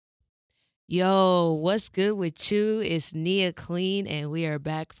Yo, what's good with you? It's Nia Clean, and we are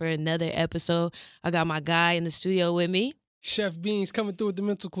back for another episode. I got my guy in the studio with me, Chef Beans coming through with the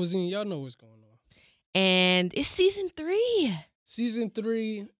mental cuisine. Y'all know what's going on. and it's season 3. Season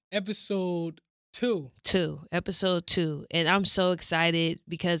 3, episode 2. Episode 2. And I'm so excited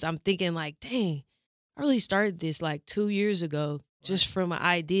because I'm thinking, like, dang, I really started this like 2 years ago just from an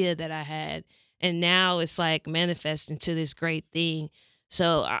idea that I had. And now it's like manifesting to this great thing.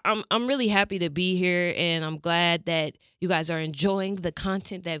 So I'm really happy to be here, and I'm glad that you guys are enjoying the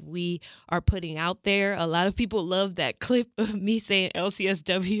content that we are putting out there. A lot of people love that clip of me saying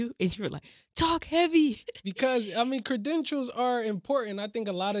LCSW, and you were like, talk heavy. Because, I mean, credentials are important. I think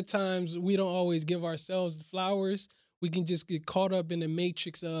a lot of times we don't always give ourselves the flowers. We can just get caught up in the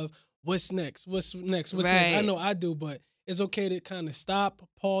matrix of what's next, what's next. I Right. know I do, but it's okay to kind of stop,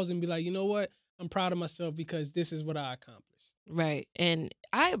 pause, and be like, you know what? I'm proud of myself because this is what I accomplished. Right. And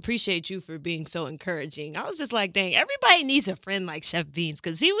I appreciate you for being so encouraging. I was just like, dang, everybody needs a friend like Chef Beans,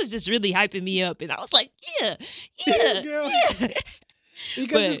 because he was just really hyping me up. And I was like, yeah, Girl. yeah.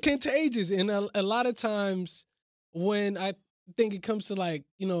 Because it's But- contagious. And a lot of times when I think it comes to like,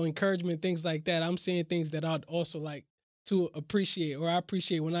 encouragement, things like that, I'm saying things that I'd also like to appreciate, or I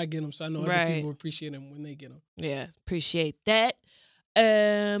appreciate when I get them. So I know other Right. people appreciate them when they get them. Yeah, appreciate that.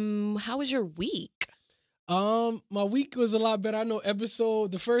 How was your week? My week was a lot better. I know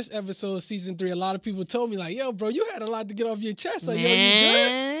the first episode of season 3, a lot of people told me like, yo, bro, you had a lot to get off your chest. Like, yo, you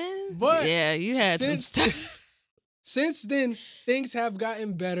good? Man, But yeah, you had some Since stuff. since then, things have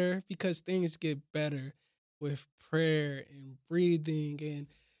gotten better because things get better with prayer and breathing and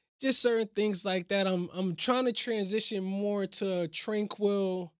just certain things like that. I'm trying to transition more to a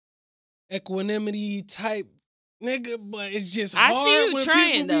tranquil equanimity type nigga, but it's just I hard see you when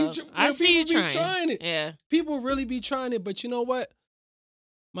trying, people though. be I see you people be trying. it. Yeah. People really be trying it, but you know what?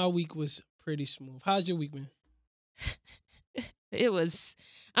 My week was pretty smooth. How's your week, man? It was,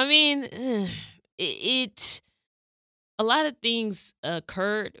 I mean, it a lot of things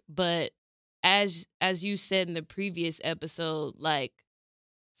occurred, but as you said in the previous episode, like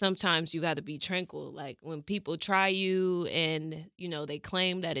sometimes you got to be tranquil. Like when people try you and they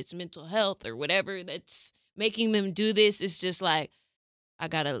claim that it's mental health or whatever that's making them do this, it's just like I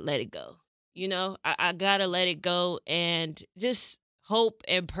gotta let it go. I gotta let it go and just hope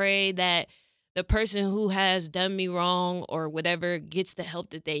and pray that the person who has done me wrong or whatever gets the help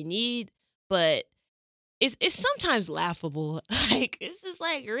that they need. But it's sometimes laughable. Like it's just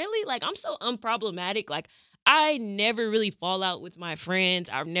like, really, like I'm so unproblematic. Like I never really fall out with my friends.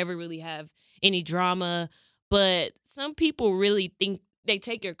 I never really have any drama. But some people really think they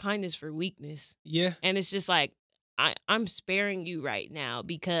take your kindness for weakness. Yeah. And it's just like, I'm sparing you right now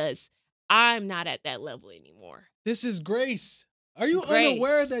because I'm not at that level anymore. This is grace. Are you Grace.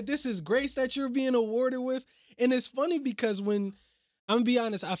 unaware that this is grace that you're being awarded with? And it's funny because when, I'm gonna be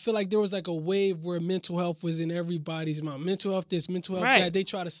honest, I feel like there was like a wave where mental health was in everybody's mouth. Mental health this, mental health Right. that. They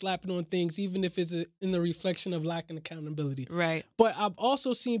try to slap it on things, even if it's in the reflection of lacking accountability. Right. But I've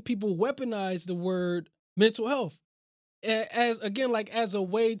also seen people weaponize the word mental health as a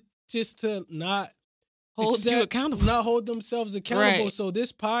way just to not Hold you accountable. not hold themselves accountable. Right. So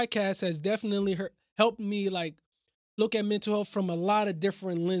this podcast has definitely helped me like look at mental health from a lot of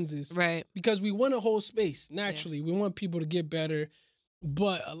different lenses. Right. Because we want to hold space naturally. We want people to get better.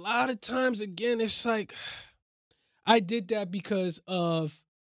 But a lot of times, again, it's like I did that because of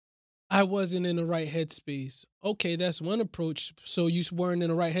I wasn't in the right headspace. Okay, that's one approach. So you weren't in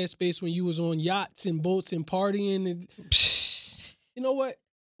the right headspace when you was on yachts and boats and partying. And you know what?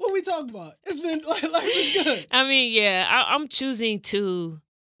 What we talking about? It's been like life is good. I mean, yeah, I'm choosing to,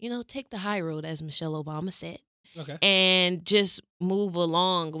 take the high road, as Michelle Obama said, Okay. and just move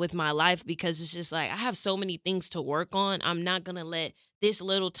along with my life because it's just like I have so many things to work on. I'm not going to let this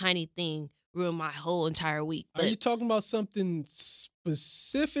little tiny thing ruin my whole entire week. Are you talking about something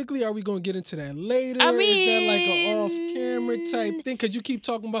specifically? Are we going to get into that later? I Is that like an mean- off-camera type thing? Because you keep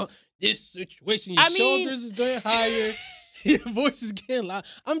talking about this situation. Your I mean- shoulders is going higher. Your voice is getting loud.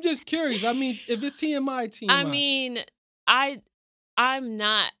 I'm just curious. I mean, if it's TMI. I mean, I'm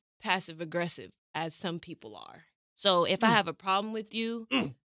not passive aggressive as some people are. So if I have a problem with you,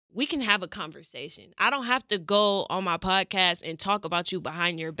 we can have a conversation. I don't have to go on my podcast and talk about you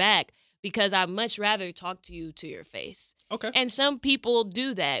behind your back because I'd much rather talk to you to your face. Okay. And some people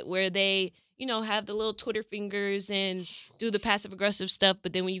do that where they, have the little Twitter fingers and do the passive aggressive stuff.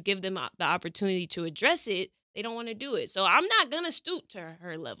 But then when you give them the opportunity to address it, they don't want to do it. So I'm not going to stoop to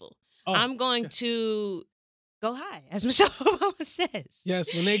her level. Oh, I'm going to go high, as Michelle Obama says.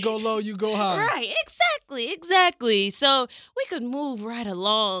 Yes, when they go low, you go high. Right, exactly. So we could move right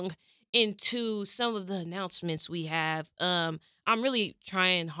along into some of the announcements we have. I'm really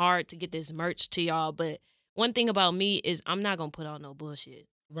trying hard to get this merch to y'all, but one thing about me is I'm not gonna put on no bullshit.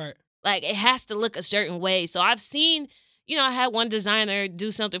 Right. Like, it has to look a certain way. So I've seen, I had one designer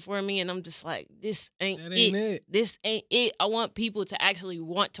do something for me, and I'm just like, this ain't That ain't it. This ain't it. I want people to actually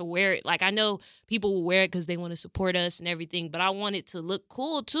want to wear it. Like, I know people will wear it because they want to support us and everything, but I want it to look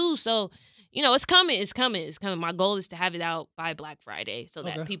cool too. So, it's coming. It's coming. It's coming. My goal is to have it out by Black Friday so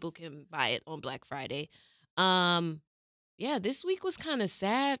that Okay. people can buy it on Black Friday. Yeah, this week was kind of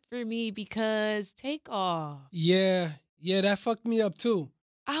sad for me because Takeoff. Yeah, that fucked me up too.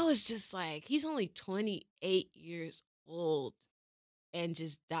 I was just like, he's only 28 years old and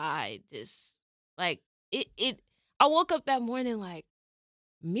just died. Just like I woke up that morning like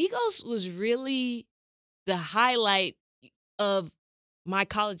Migos was really the highlight of my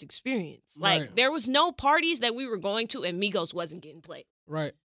college experience. Like, Right. there was no parties that we were going to and Migos wasn't getting played.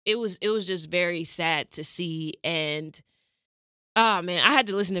 Right. It was just very sad to see. And oh man, I had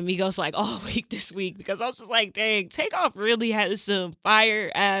to listen to Migos like all week this week because I was just like, dang, Takeoff really had some fire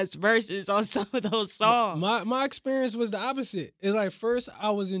ass verses on some of those songs. My experience was the opposite. It's like, first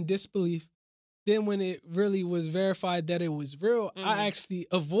I was in disbelief. Then when it really was verified that it was real, I actually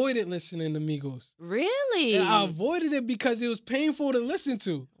avoided listening to Migos. Really? And I avoided it because it was painful to listen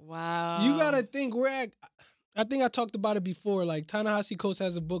to. Wow. You gotta think, I think I talked about it before. Like, Ta-Nehisi Coates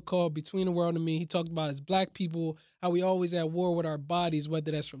has a book called Between the World and Me. He talked about as Black people, how we always at war with our bodies,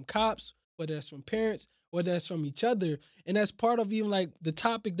 whether that's from cops, whether that's from parents, whether that's from each other. And that's part of even like the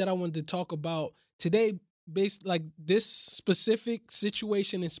topic that I wanted to talk about today, based like this specific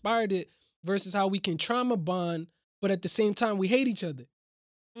situation inspired it versus how we can trauma bond, but at the same time we hate each other.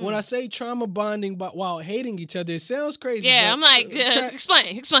 When I say trauma bonding but while hating each other, it sounds crazy. Yeah, I'm like,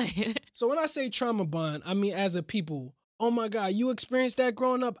 explain. So when I say trauma bond, I mean as a people. Oh my God, you experienced that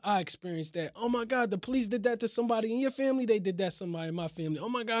growing up? I experienced that. Oh my God, the police did that to somebody in your family. They did that to somebody in my family. Oh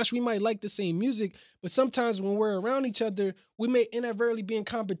my gosh, we might like the same music, but sometimes when we're around each other, we may inadvertently be in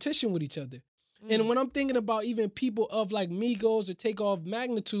competition with each other. And when I'm thinking about even people of like Migos or Takeoff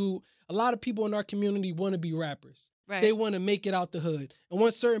magnitude, a lot of people in our community want to be rappers. Right. They want to make it out the hood. And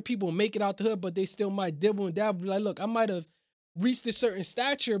when certain people make it out the hood, but they still might dibble and dabble, like, look, I might have reached a certain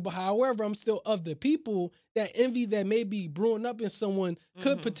stature, but however, I'm still of the people. That envy that may be brewing up in someone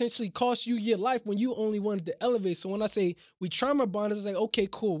could potentially cost you your life when you only wanted to elevate. So when I say we trauma bond, it's like, okay,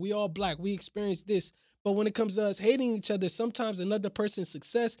 cool, we all Black, we experienced this. But when it comes to us hating each other, sometimes another person's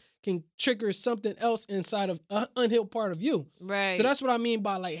success can trigger something else inside of an unhealed part of you. Right. So that's what I mean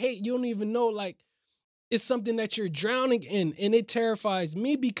by like hate. You don't even know, like, it's something that you're drowning in. And it terrifies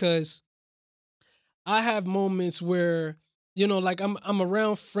me because I have moments where, like I'm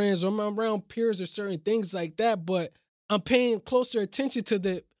around friends or I'm around peers or certain things like that, but I'm paying closer attention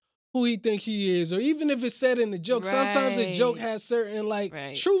to who he think he is, or even if it's said in a joke. Right. Sometimes a joke has certain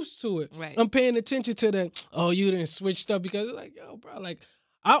truths to it. Right. I'm paying attention to that. Oh, you didn't switch stuff because like, yo, bro, like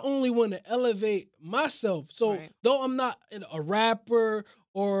I only want to elevate myself. So though I'm not a rapper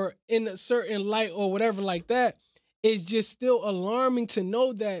or in a certain light or whatever like that, it's just still alarming to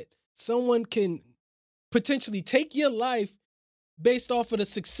know that someone can potentially take your life based off of the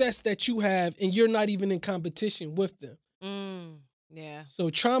success that you have and you're not even in competition with them. Yeah. So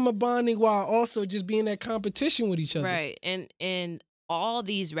trauma bonding while also just being at competition with each other. Right. And all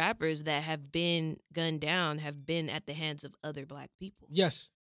these rappers that have been gunned down have been at the hands of other Black people. Yes.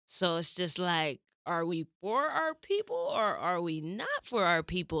 So it's just like, are we for our people or are we not for our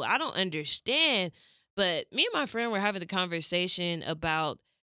people? I don't understand. But me and my friend were having a conversation about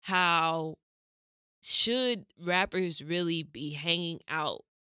how should rappers really be hanging out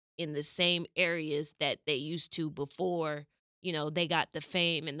in the same areas that they used to before, they got the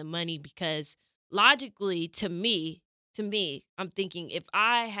fame and the money? Because logically, to me, I'm thinking if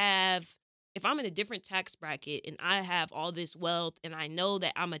I'm in a different tax bracket and I have all this wealth and I know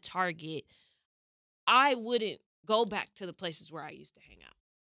that I'm a target, I wouldn't go back to the places where I used to hang out.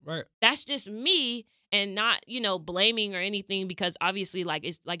 Right. That's just me, and not, blaming or anything, because obviously, like,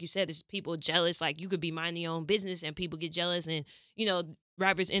 it's like you said, it's people jealous. Like, you could be minding your own business and people get jealous and,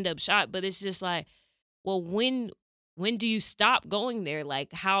 rappers end up shot. But it's just like, well, when do you stop going there?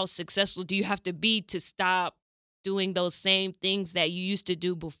 Like, how successful do you have to be to stop doing those same things that you used to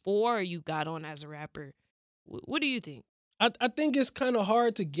do before you got on as a rapper? What do you think? I think it's kind of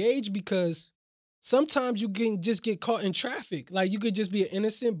hard to gauge because sometimes you can just get caught in traffic. Like, you could just be an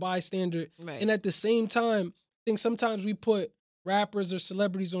innocent bystander. Right. And at the same time, I think sometimes we put rappers or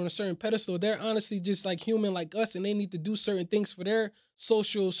celebrities on a certain pedestal. They're honestly just like human like us, and they need to do certain things for their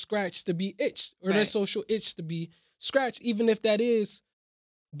social scratch to be itched, or their social itch to be scratched, even if that is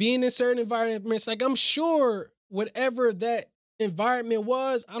being in certain environments, like I'm sure whatever that environment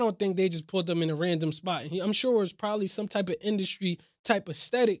was, I don't think they just put them in a random spot. I'm sure it was probably some type of industry type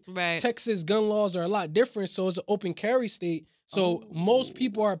aesthetic. Right. Texas gun laws are a lot different, so it's an open carry state. So most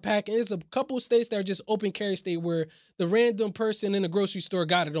people are packing. There's a couple of states that are just open carry state where the random person in the grocery store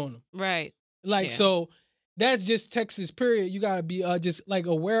got it on them. Right. Like, Yeah. so that's just Texas, period. You got to be just like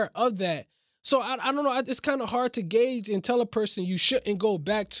aware of that. So I don't know. It's kind of hard to gauge and tell a person you shouldn't go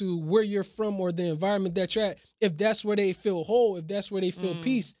back to where you're from or the environment that you're at if that's where they feel whole, if that's where they feel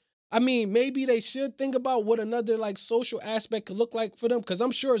peace. I mean, maybe they should think about what another like social aspect could look like for them. Because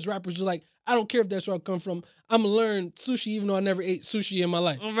I'm sure as rappers are like, I don't care if that's where I come from. I'm gonna learn sushi even though I never ate sushi in my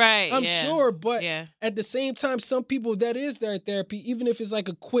life. Right. I'm yeah. sure, but Yeah. at the same time, some people that is their therapy, even if it's like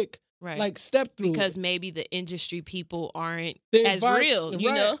a quick Right. like step through. Because maybe the industry people aren't The as real, you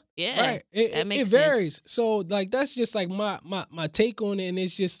right, know? Yeah. Right. It makes varies. sense. So like that's just like my take on it. And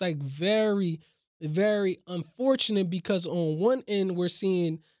it's just like very, very unfortunate because on one end we're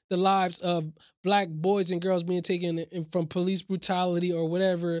seeing the lives of Black boys and girls being taken from police brutality or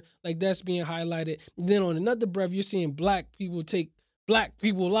whatever, like that's being highlighted. Then on another breath, you're seeing Black people take Black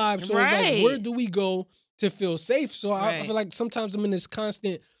people lives. So it's like, where Right. do we go to feel safe? So I Right. feel like sometimes I'm in this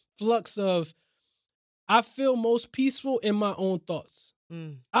constant flux of I feel most peaceful in my own thoughts.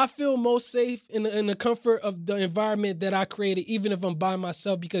 I feel most safe in the comfort of the environment that I created, even if I'm by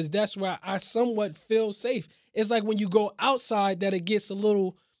myself, because that's where I somewhat feel safe. It's like when you go outside that it gets a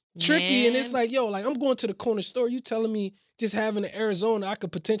little tricky, and it's Man. like, yo, like I'm going to the corner store. You telling me just having in Arizona, I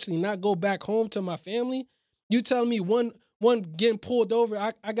could potentially not go back home to my family? You telling me one getting pulled over,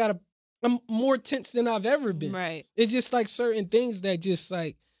 I'm more tense than I've ever been. Right. It's just like certain things that just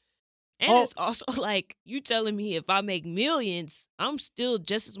like, And it's also like you telling me if I make millions, I'm still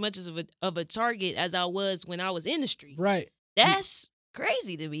just as much of a target as I was when I was in the street. right. That's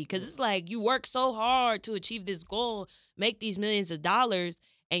crazy to me because it's like you work so hard to achieve this goal, make these millions of dollars,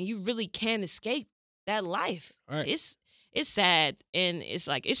 and you really can't escape that life. Right. It's sad, and it's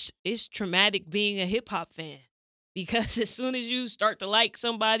like it's traumatic being a hip hop fan because as soon as you start to like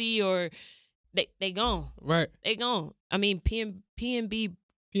somebody or they gone, Right. they gone. I mean, PNB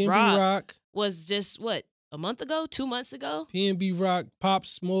PNB Rock. Rock. was just what, a month ago, 2 months ago? PNB Rock, Pop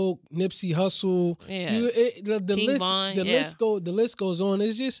Smoke, Nipsey Hussle. Yeah. The King list, Von, the yeah. list goes on.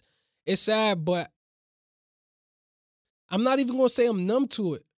 It's sad, but I'm not even gonna say I'm numb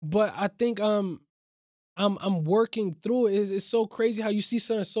to it. But I think I'm working through it. It's so crazy how you see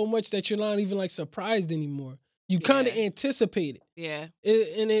something so much that you're not even like surprised anymore. You kind of Yeah. anticipate it. Yeah.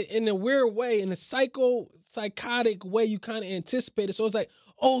 In a weird way, in a psychotic way, you kind of anticipate it. So it's like,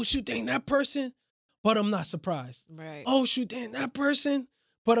 oh shoot, dang, that person, but I'm not surprised. Right. Oh shoot, dang, that person,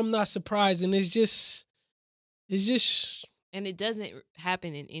 but I'm not surprised. And it's just And it doesn't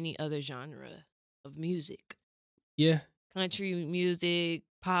happen in any other genre of music. yeah. Country music,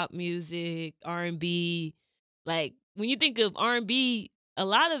 pop music, R&B. Like when you think of R&B, a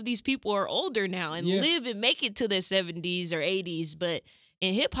lot of these people are older now and Yeah. live and make it to their 70s or 80s, but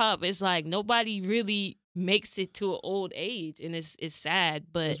in hip hop it's like nobody really makes it to an old age, and it's sad,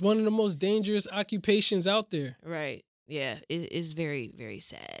 but It's one of the most dangerous occupations out there. right. Yeah, it's very, very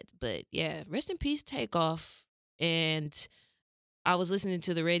sad. But yeah, rest in peace, Takeoff. And I was listening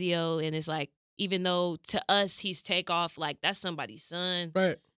to the radio, and it's like, even though to us he's Takeoff, like that's somebody's son,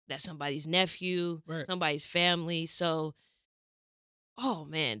 Right. that's somebody's nephew, Right. somebody's family. So, oh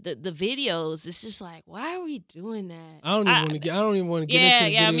man, the videos, it's just like, why are we doing that? I don't even want to get yeah, into the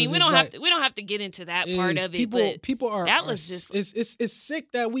yeah. I videos. mean, we It's don't like, have to. We don't have to get into that part is of it. But people are that are was just it's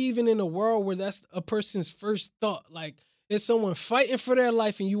sick that we even in a world where that's a person's first thought. Like it's someone fighting for their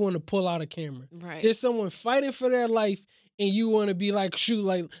life and you want to pull out a camera. right. There's someone fighting for their life and you want to be like, shoot,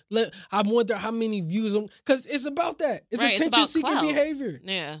 like I wonder how many views, because it's about that. It's Right, it's about attention-seeking clout. behavior.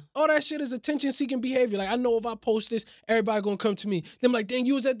 Yeah. All that shit is attention-seeking behavior. Like, I know if I post this, everybody gonna come to me. Then like, dang,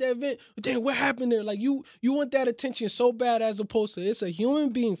 you was at that event. Dang, what happened there? Like, you want that attention so bad as opposed to it's a human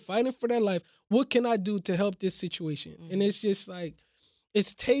being fighting for their life. What can I do to help this situation? And it's just like,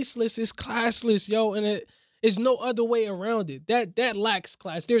 it's tasteless, it's classless, yo, and it's no other way around it. That lacks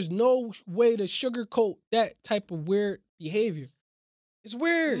class. There's no way to sugarcoat that type of weird behavior. It's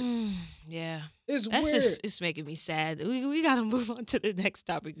weird. Yeah. It's That's weird. just, it's making me sad. We got to move on to the next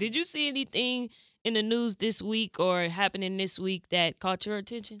topic. Did you see anything in the news this week or happening this week that caught your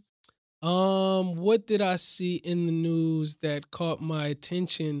attention? What did I see in the news that caught my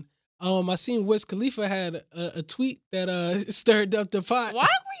attention? I seen Wiz Khalifa had a tweet that stirred up the pot. Why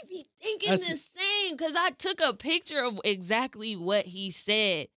we be thinking I the see- same? Because I took a picture of exactly what he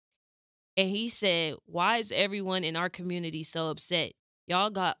said. And he said, "Why is everyone in our community so upset? Y'all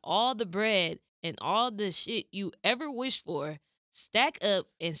got all the bread and all the shit you ever wished for. Stack up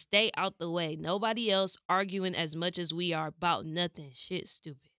and stay out the way. Nobody else arguing as much as we are about nothing. Shit,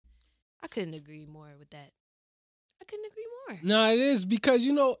 stupid. I couldn't agree more with that. I couldn't agree more. No, it is because,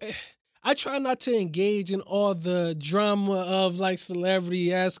 I try not to engage in all the drama of like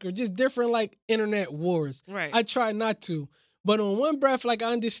celebrity-esque or just different like internet wars. Right. I try not to. But on one breath, like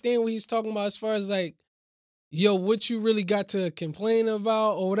I understand what he's talking about as far as like, yo, what you really got to complain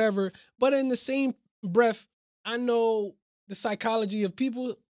about or whatever. But in the same breath, I know the psychology of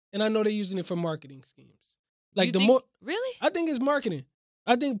people and I know they're using it for marketing schemes. Like Really? I think it's marketing.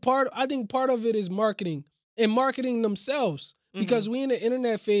 I think part of it is marketing and marketing themselves. Because we in the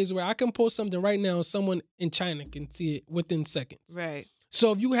internet phase where I can post something right now and someone in China can see it within seconds. Right.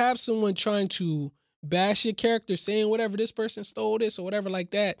 So if you have someone trying to bash your character, saying whatever, this person stole this or whatever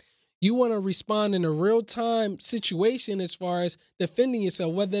like that, you want to respond in a real-time situation as far as defending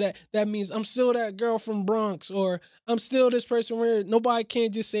yourself, whether that means I'm still that girl from Bronx or I'm still this person where nobody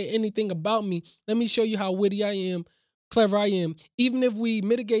can't just say anything about me. Let me show you how witty I am, clever I am. Even if we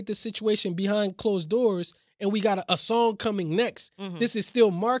mitigate the situation behind closed doors, and we got a song coming next. This is still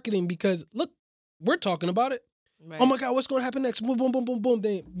marketing because, look, we're talking about it. Right. Oh, my God, what's going to happen next? Boom, boom, boom, boom,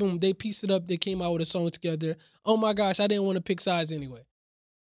 boom. They pieced it up. They came out with a song together. Oh, my gosh, I didn't want to pick sides anyway.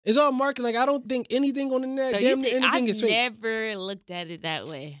 It's all marketing. Like, I don't think anything on the net, anything is fake. I never looked at it that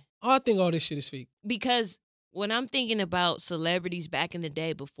way. I think all this shit is fake. Because when I'm thinking about celebrities back in the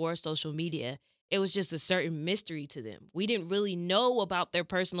day before social media, it was just a certain mystery to them. We didn't really know about their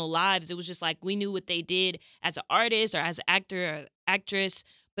personal lives. It was just like we knew what they did as an artist or as an actor or actress,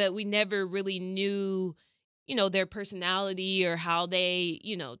 but we never really knew, their personality or how they,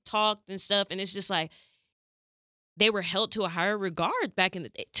 talked and stuff. And it's just like they were held to a higher regard back in the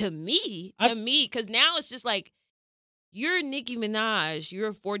day. To me, because now it's just like you're Nicki Minaj,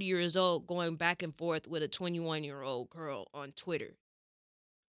 you're 40 years old going back and forth with a 21-year-old girl on Twitter.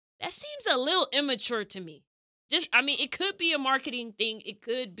 That seems a little immature to me. It could be a marketing thing. It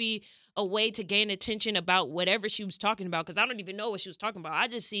could be a way to gain attention about whatever she was talking about, because I don't even know what she was talking about. I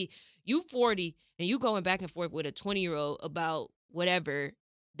just see you 40 and you going back and forth with a 20-year-old about whatever.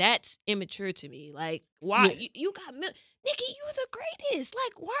 That's immature to me. Like, why? Yeah. You got Nicki, you're the greatest.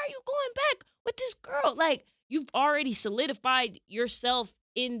 Like, why are you going back with this girl? Like, you've already solidified yourself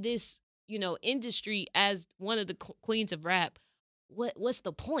in this, industry as one of the queens of rap. What's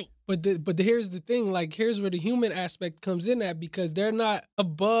the point? But here's the thing. Like, here's where the human aspect comes in at, because they're not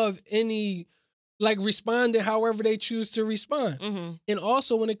above any, like, responding however they choose to respond. And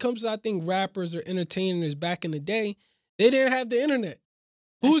also, when it comes to, I think, rappers or entertainers back in the day, they didn't have the internet.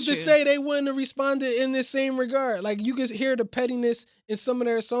 Who's to say they wouldn't have responded in the same regard? Like, you can hear the pettiness in some of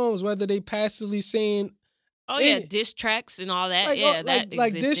their songs, whether they passively saying, oh yeah, diss tracks and all that.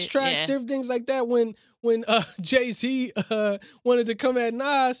 Like diss tracks, different things like that. When Jay-Z wanted to come at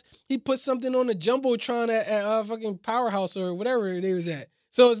Nas, he put something on the Jumbotron at fucking Powerhouse or whatever they was at.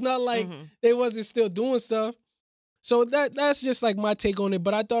 So it's not like they wasn't still doing stuff. So that's just like my take on it.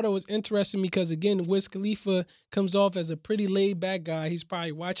 But I thought it was interesting because, again, Wiz Khalifa comes off as a pretty laid-back guy. He's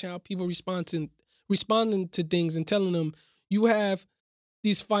probably watching how people responding to things and telling them, you have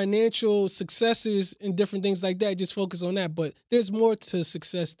these financial successes and different things like that. Just focus on that. But there's more to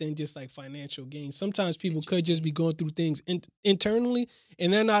success than just like financial gains. Sometimes people could just be going through things internally,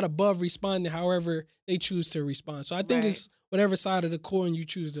 and they're not above responding however they choose to respond. So I think it's whatever side of the coin you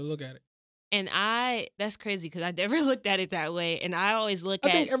choose to look at it. And that's crazy because I never looked at it that way. And I always I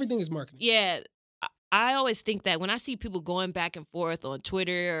think everything is marketing. Yeah. I always think that when I see people going back and forth on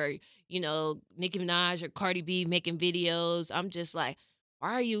Twitter or, Nicki Minaj or Cardi B making videos, I'm just like,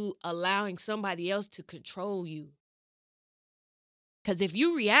 why are you allowing somebody else to control you? Because if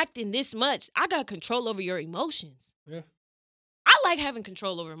you reacting this much, I got control over your emotions. Yeah. I like having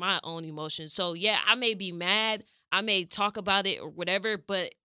control over my own emotions. So, yeah, I may be mad. I may talk about it or whatever,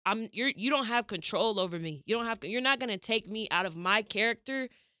 but you don't have control over me. You're not gonna take me out of my character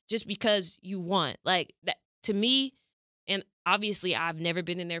just because you want. Like that to me, and obviously I've never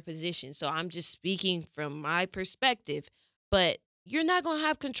been in their position, so I'm just speaking from my perspective. But you're not gonna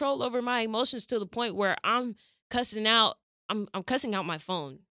have control over my emotions to the point where I'm cussing out. I'm cussing out my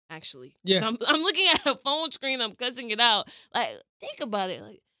phone. Actually, yeah. I'm looking at a phone screen. I'm cussing it out. Like, think about it.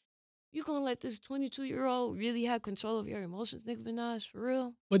 Like, you gonna let this 22-year-old really have control of your emotions, Nicki Minaj, for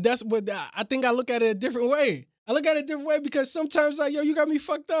real? But I think I look at it a different way. I look at it a different way because sometimes, like, yo, you got me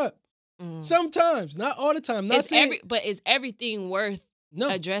fucked up. Sometimes, not all the time. But is everything worth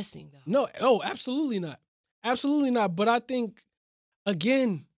addressing, though? No, absolutely not. Absolutely not. But I think,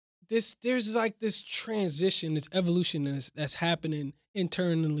 again, there's like this transition, this evolution that's happening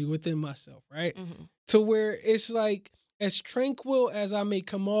internally within myself, right? Mhm. To where it's like, as tranquil as I may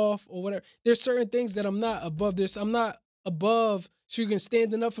come off or whatever, there's certain things that I'm not above this. I'm not above shooting,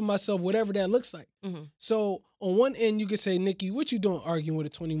 standing up for myself, whatever that looks like. Mhm. So on one end, you could say, Nikki, what you doing arguing with a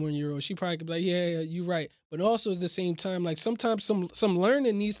 21-year-old? She probably could be like, yeah, you're right. But also at the same time, like sometimes some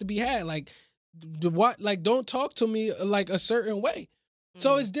learning needs to be had. Like don't talk to me like a certain way.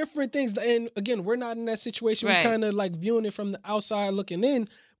 So it's different things. And again, we're not in that situation. Right. We're kind of like viewing it from the outside looking in.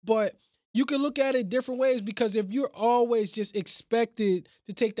 But you can look at it different ways, because if you're always just expected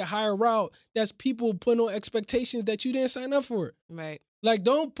to take the higher route, that's people putting on expectations that you didn't sign up for. Right. Like,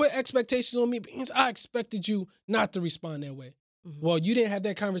 don't put expectations on me because I expected you not to respond that way. Mhm. Well, you didn't have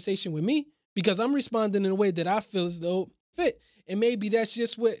that conversation with me because I'm responding in a way that I feel as though fit. And maybe that's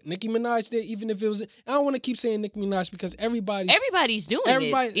just what Nicki Minaj did, even if it was. I don't want to keep saying Nicki Minaj because everybody's doing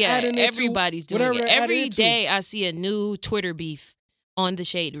everybody's it. Yeah, adding it to everybody's doing whatever it. they're adding Every it to. day I see a new Twitter beef on the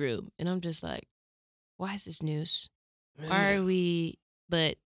Shade Room, and I'm just like, why is this news? Why are we?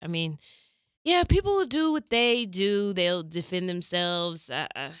 But I mean, yeah, people will do what they do. They'll defend themselves.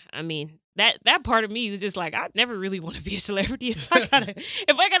 I mean, that part of me is just like, I never really want to be a celebrity. If I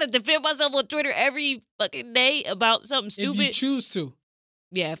gotta defend myself on Twitter every fucking day about something stupid, If you choose to.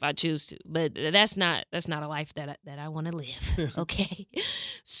 yeah, if I choose to, but that's not a life that I want to live. Okay,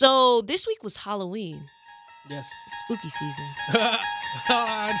 so this week was Halloween, Yes. spooky season.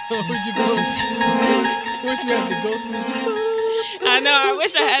 I know what you go. Wish you had the ghost music. I know. I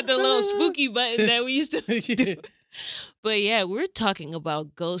wish I had the little spooky button that we used to do. Yeah. But yeah, we're talking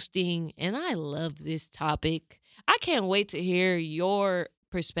about ghosting, and I love this topic. I can't wait to hear your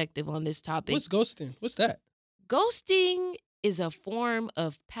perspective on this topic. What's ghosting? What's that? Ghosting is a form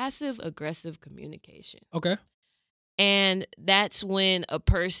of passive-aggressive communication. Okay. And that's when a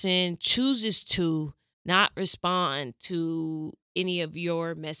person chooses to not respond to any of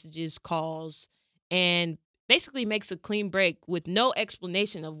your messages, calls, and basically makes a clean break with no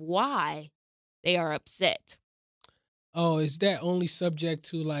explanation of why they are upset. Oh, is that only subject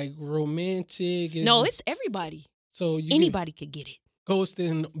to like romantic? No, it's everybody. So Anybody could get it.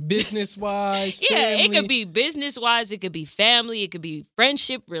 Ghosting business wise. Yeah, family. it could be business wise, it could be family, it could be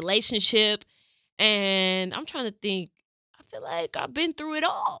friendship, relationship. And I'm trying to think, I feel like I've been through it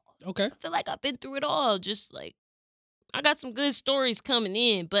all. Okay. I feel like I've been through it all. Just like, I got some good stories coming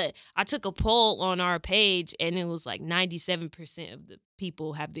in, but I took a poll on our page and it was like 97% of the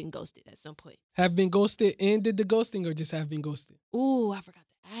people have been ghosted at some point. Have been ghosted and did the ghosting, or just have been ghosted? Ooh, I forgot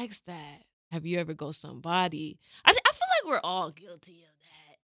to ask that. Have you ever ghosted somebody? I feel like we're all guilty of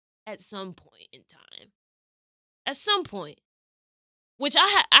that at some point in time. At some point. Which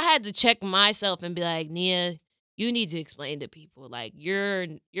I had to check myself and be like, Nia, you need to explain to people, like, you're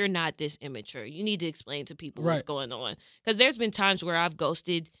not this immature. You need to explain to people what's going on. Because there's been times where I've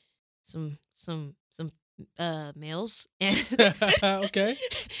ghosted some males and Okay.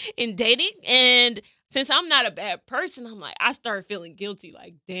 in dating. And since I'm not a bad person, I'm like, I start feeling guilty.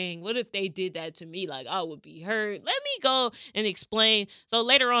 Like, dang, what if they did that to me? Like, I would be hurt. Let me go and explain. So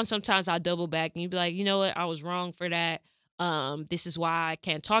later on, sometimes I double back and you'd be like, you know what? I was wrong for that. This is why I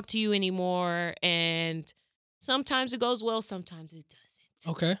can't talk to you anymore. And sometimes it goes well, sometimes it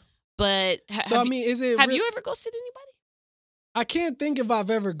doesn't. Okay. But So is it? Have you ever ghosted anybody? I can't think if I've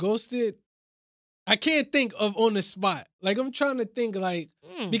ever ghosted. I can't think of on the spot. Like, I'm trying to think, like,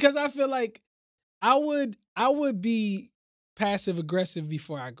 because I feel like I would be passive aggressive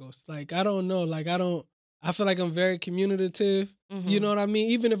before I ghost. Like, I don't know. Like, I feel like I'm very communicative. Mm-hmm. You know what I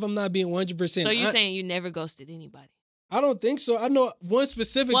mean? Even if I'm not being 100%. So you're saying you never ghosted anybody? I don't think so. I know one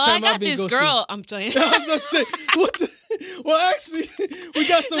specific time I've been ghosted. Well, I got this girl. I'm playing. I was gonna say, what the? Well, actually, we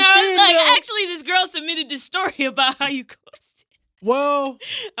got some. No, actually, this girl submitted this story about how you ghosted. Well,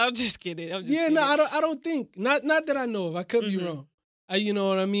 I'm just kidding. No, I don't think. Not that I know of. I could be wrong. You know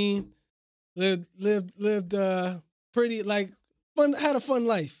what I mean? Lived pretty, like, fun, had a fun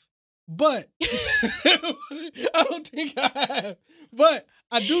life. But I don't think I have. But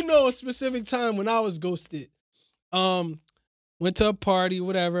I do know a specific time when I was ghosted. Went to a party,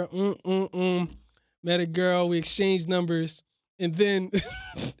 whatever. Met a girl. We exchanged numbers. And then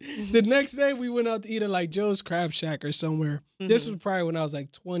the next day we went out to eat at like Joe's Crab Shack or somewhere. Mm-hmm. This was probably when I was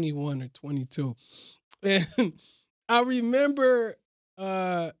like 21 or 22. And I remember,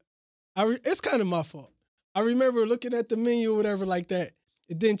 it's kind of my fault. I remember looking at the menu or whatever like that,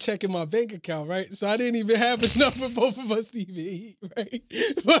 and then checking my bank account, right? So I didn't even have enough for both of us to even eat, right?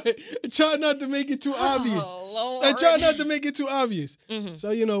 But I tried not to make it too obvious. Lord. I tried not to make it too obvious. Mm-hmm.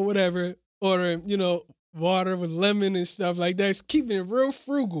 So, whatever, ordering, water with lemon and stuff like that. It's keeping it real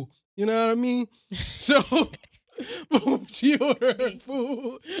frugal. You know what I mean? So Boom. She ordered her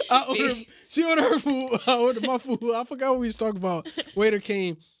food. She ordered her food. I ordered my food. I forgot what we was talking about. Waiter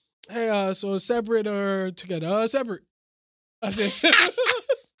came. Hey, so separate or together? Separate. I said separate.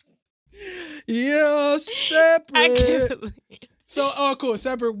 Yeah, separate. So, cool.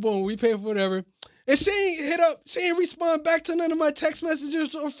 Separate. Boom. We pay for whatever. And she ain't respond back to none of my text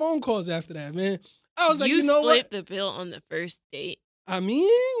messages or phone calls after that, man. I was like, you know what? You split the bill on the first date. I mean,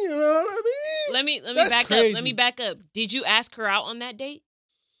 you know what I mean? Let me back up. Let me back up. Did you ask her out on that date?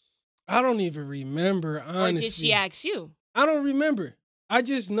 I don't even remember, honestly. Or did she ask you? I don't remember. I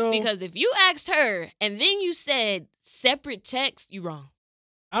just know. Because if you asked her and then you said separate text, you wrong.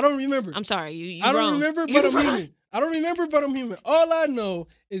 I don't remember. I'm sorry. You I don't wrong. remember, but I'm human. I don't remember, but I'm human. All I know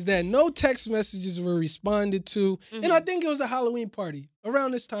is that no text messages were responded to. Mm-hmm. And I think it was a Halloween party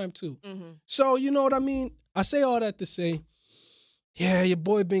around this time, too. Mm-hmm. So, you know what I mean? I say all that to say, yeah, your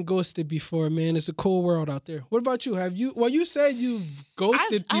boy been ghosted before, man. It's a cold world out there. What about you? You said you've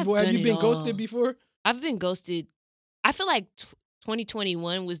ghosted people. Have you been ghosted before? I've been ghosted. I feel like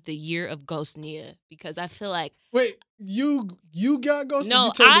 2021 was the year of Ghost Nia because I feel like... Wait, you got ghosted?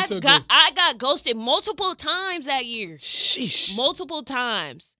 No, I got ghosted multiple times that year. Sheesh. Multiple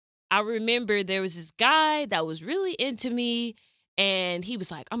times. I remember there was this guy that was really into me, and he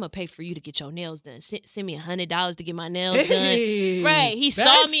was like, I'm going to pay for you to get your nails done. Send me $100 to get my nails done. Right. He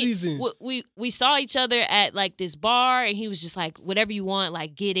saw me. Season. We saw each other at like this bar, and he was just like, whatever you want,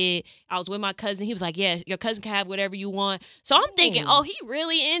 like get it. I was with my cousin. He was like, yeah, your cousin can have whatever you want. So I'm thinking, oh, he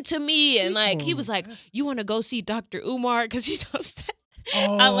really into me. And like, he was like, you want to go see Dr. Umar? Because he knows that.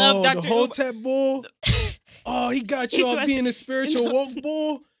 I love Dr. The Hotep bull. Oh, he got you all being a spiritual woke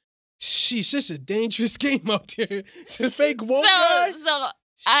bull. Sheesh, it's a dangerous game out there. The fake woke guy. So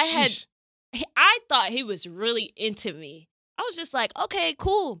I thought he was really into me. I was just like, okay,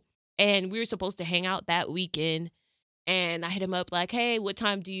 cool. And we were supposed to hang out that weekend. And I hit him up like, hey, what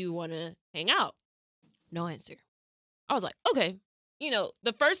time do you want to hang out? No answer. I was like, okay. You know,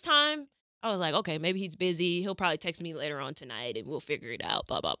 the first time, I was like, okay, maybe he's busy. He'll probably text me later on tonight and we'll figure it out,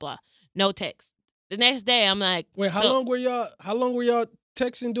 blah, blah, blah. No text. The next day, I'm like... Wait, how long were y'all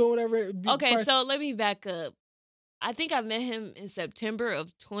texting, doing whatever? Okay, so let me back up. I think I met him in September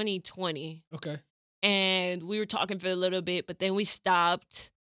of 2020. Okay. And we were talking for a little bit, but then we stopped.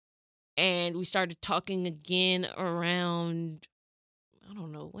 And we started talking again around, I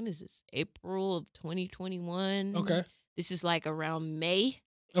don't know, when is this? April of 2021. Okay. This is like around May.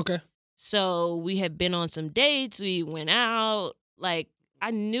 Okay. So we had been on some dates. We went out. Like,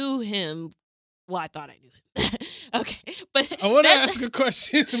 I knew him. Well, I thought I knew him. Okay. But I want to ask a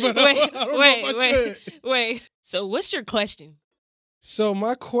question, but I don't know about wait. So what's your question? So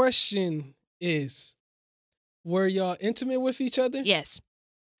my question is, were y'all intimate with each other? Yes.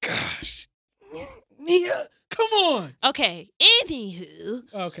 Gosh. Nia, come on. Okay. Anywho.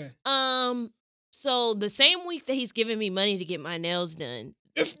 Okay. So the same week that he's giving me money to get my nails done.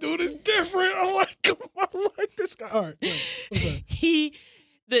 This dude is different. I like this guy. All right. I'm sorry.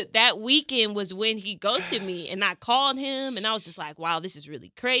 That weekend was when he ghosted me, and I called him, and I was just like, wow, this is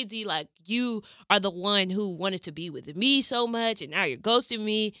really crazy. Like, you are the one who wanted to be with me so much, and now you're ghosting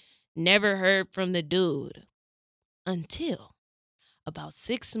me. Never heard from the dude until about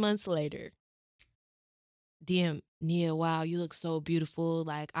 6 months later. DM, Nia, wow, you look so beautiful.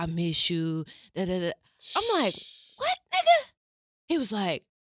 Like, I miss you. Da, da, da. I'm like, what, nigga? He was like,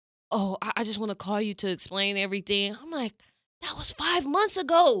 oh, I just want to call you to explain everything. I'm like, that was 5 months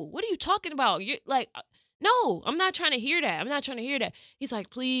ago. What are you talking about? You're like, no, I'm not trying to hear that. I'm not trying to hear that. He's like,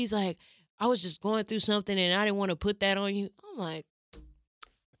 please, like, I was just going through something and I didn't want to put that on you. I'm like,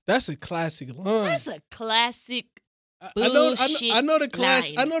 that's a classic line. That's a classic I know the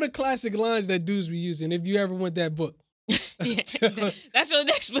class. I know the classic lines that dudes be using. If you ever want that book, yeah, that's the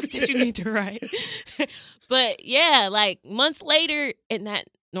next book that you need to write. But yeah, like months later, and that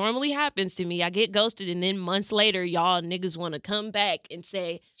normally happens to me. I get ghosted, and then months later, y'all niggas want to come back and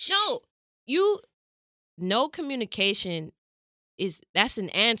say, no communication that's an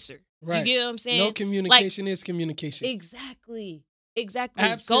answer. Right. You get what I'm saying? No communication is communication. Exactly.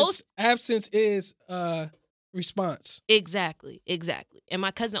 Absence is response. Exactly. And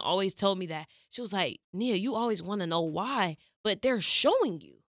my cousin always told me that. She was like, Nia, you always want to know why, but they're showing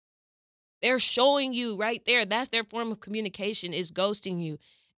you. They're showing you right there. That's their form of communication, is ghosting you.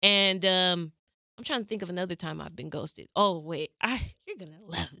 And I'm trying to think of another time I've been ghosted. Oh, wait. You're going to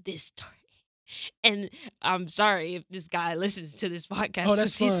love this story. And I'm sorry if this guy listens to this podcast. Oh,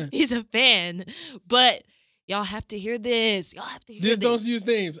 that's fine. He's a fan. But y'all have to hear this. Just don't use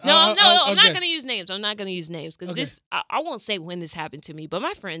names. No, I'm not going to use names. I'm not going to use names because this, I won't say when this happened to me, but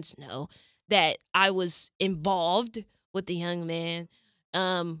my friends know that I was involved with the young man.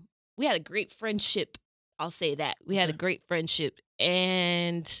 We had a great friendship. I'll say that. We had a great friendship,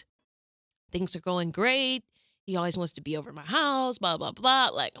 and things are going great. He always wants to be over my house, blah, blah, blah.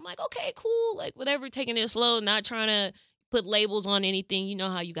 Like, I'm like, okay, cool. Like, whatever, taking it slow, not trying to put labels on anything. You know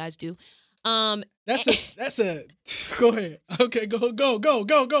how you guys do. That's a go ahead. Okay, go.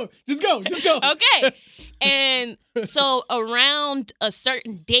 Just go. Okay. And so around a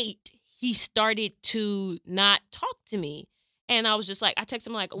certain date, he started to not talk to me. And I was just like, I texted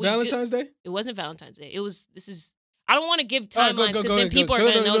him like, Valentine's Day? It wasn't Valentine's Day. I don't want to give timelines because then people are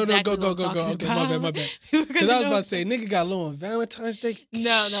going to know exactly what I'm talking Okay, about. my bad. Because I was about to say, nigga got low on Valentine's Day?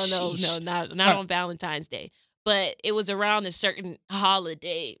 No, not on Valentine's Day. But it was around a certain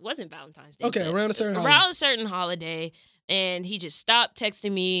holiday. It wasn't Valentine's Day. Okay, around a certain holiday. Around a certain holiday. And he just stopped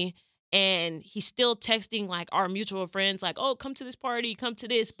texting me. And he's still texting, like, our mutual friends, like, oh, come to this party, come to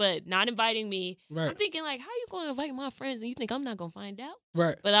this, but not inviting me. Right. I'm thinking, like, how you going to invite my friends and you think I'm not going to find out?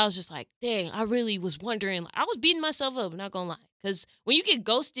 Right. But I was just like, dang, I really was wondering. I was beating myself up, not going to lie. Because when you get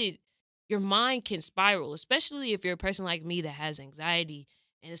ghosted, your mind can spiral, especially if you're a person like me that has anxiety.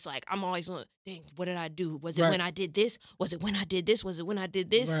 And it's like, I'm always going, dang, what did I do? Was it when I did this? Was it when I did this? Was it when I did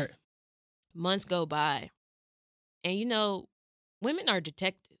this? Right. Months go by. And, you know, women are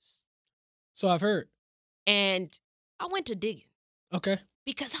detectives. So I've heard. And I went to digging. Okay.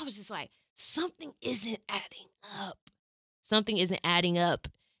 Because I was just like, something isn't adding up. Something isn't adding up.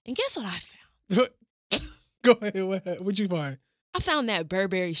 And guess what I found? Go ahead. What'd you find? I found that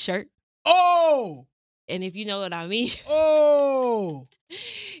Burberry shirt. Oh! And if you know what I mean. Oh!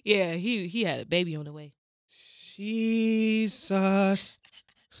 Yeah, he had a baby on the way. Jesus.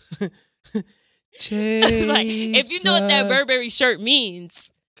 Jesus. Like, if you know what that Burberry shirt means.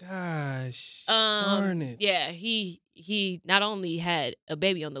 Gosh, darn it. Yeah, he not only had a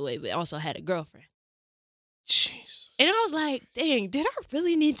baby on the way, but also had a girlfriend. Jeez. And I was like, dang, did I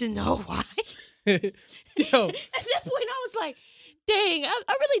really need to know why? Yo. At that point, I was like, dang,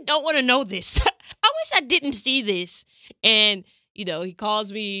 I really don't want to know this. I wish I didn't see this. And, you know, he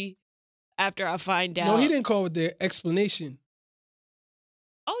calls me after I find out. No, he didn't call with the explanation.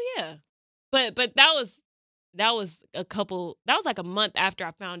 Oh, yeah. But that was like a month after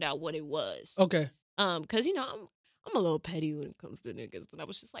I found out what it was. Okay. Because, you know, I'm a little petty when it comes to niggas. And I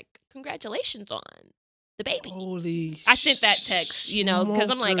was just like, congratulations on the baby. Holy I sent that text, you know, because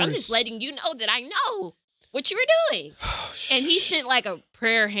I'm like, I'm just letting you know that I know what you were doing. And he sent like a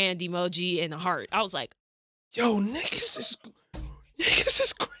prayer hand emoji and a heart. I was like, yo, niggas is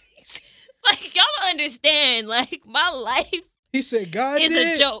crazy. Like, y'all don't understand. Like, my life he said God is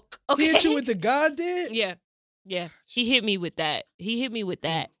did? a joke. Okay? He hit you with the God did? Yeah. He hit me with that.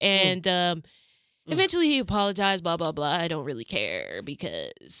 And eventually he apologized, blah, blah, blah. I don't really care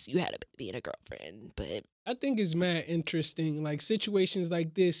because you had a baby and a girlfriend. But I think it's mad interesting. Like, situations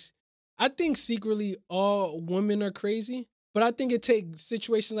like this, I think secretly all women are crazy. But I think it takes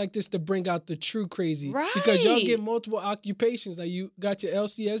situations like this to bring out the true crazy. Right. Because y'all get multiple occupations. Like, you got your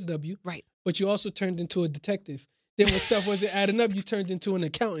LCSW. Right. But you also turned into a detective. Then when stuff wasn't adding up, you turned into an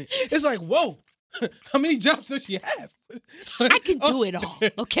accountant. It's like, whoa. How many jobs does she have? I can do it all,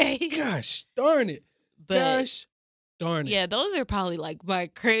 okay? Gosh darn it. Gosh darn it. Yeah, those are probably like my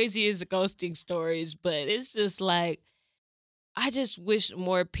craziest ghosting stories, but it's just like, I just wish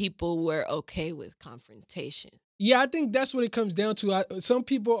more people were okay with confrontation. Yeah, I think that's what it comes down to. Some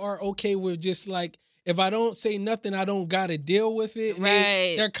people are okay with just like, if I don't say nothing, I don't got to deal with it. And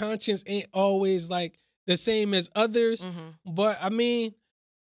right. Their conscience ain't always like the same as others. Mm-hmm. But I mean,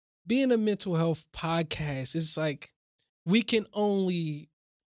 being a mental health podcast, it's like we can only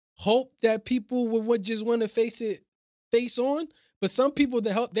hope that people would just want to face on. But some people,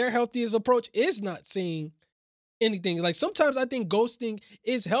 their healthiest approach is not saying anything. Like, sometimes I think ghosting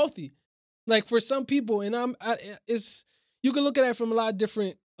is healthy. Like, for some people, and you can look at it from a lot of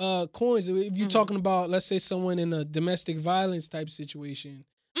different coins. If you're talking about, let's say, someone in a domestic violence type situation.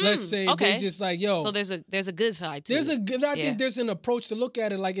 Let's say they just like, yo. So there's a good side to it. I think there's an approach to look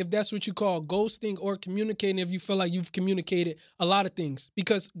at it, like, if that's what you call ghosting or communicating, if you feel like you've communicated a lot of things.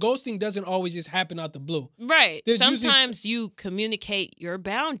 Because ghosting doesn't always just happen out the blue. Right. Sometimes you communicate your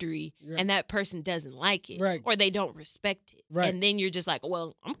boundary and that person doesn't like it. Right. Or they don't respect it. Right. And then you're just like,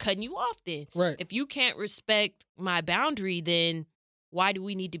 well, I'm cutting you off then. Right. If you can't respect my boundary, then why do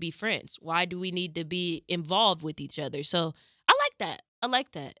we need to be friends? Why do we need to be involved with each other? So I like that.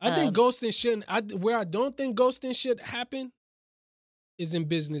 I think ghosting shouldn't. Where I don't think ghosting should happen is in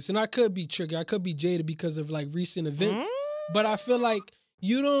business, and I could be triggered. I could be jaded because of like recent events. But I feel like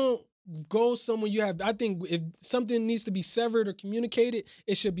you don't go someone you have. I think if something needs to be severed or communicated,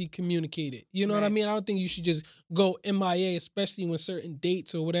 it should be communicated. You know what I Right. mean? I don't think you should just go MIA, especially when certain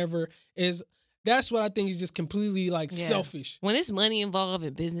dates or whatever is. That's what I think is just completely like Yeah. selfish. When it's money involved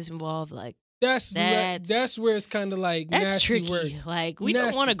and business involved, like That's That's- where it's kind of like that's nasty tricky. word. Like we don't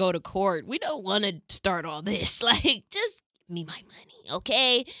Nasty. want to go to court. We don't want to start all this. Like just give me my money,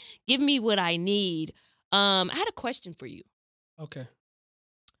 okay? Give me what I need. I had a question for you. Okay.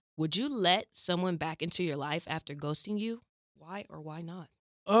 Would you let someone back into your life after ghosting you? Why or why not?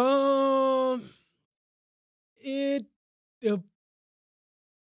 It de-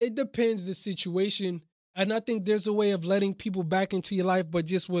 it depends the situation, and I think there's a way of letting people back into your life, but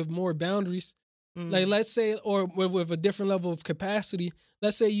just with more boundaries. Like let's say, or with a different level of capacity.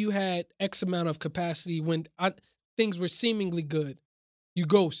 Let's say you had X amount of capacity when things were seemingly good. You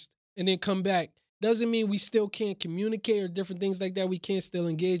ghost and then come back. Doesn't mean we still can't communicate or different things like that. We can't still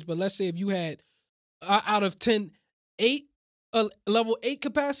engage. But let's say if you had out of 10, 8, level 8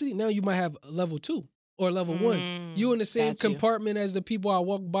 capacity, now you might have a level 2 or level 1. You in the same got you. compartment as the people I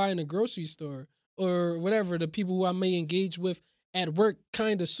walk by in the grocery store or whatever, the people who I may engage with at work,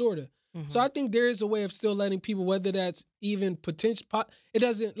 kind of, sort of. So I think there is a way of still letting people, whether that's even potential. It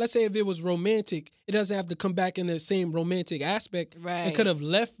doesn't. Let's say if it was romantic, it doesn't have to come back in the same romantic aspect. Right. It could have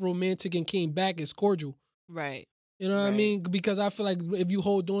left romantic and came back as cordial. Right. You know what I Right. mean? Because I feel like if you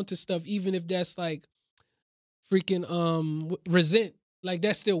hold on to stuff, even if that's like freaking resent, like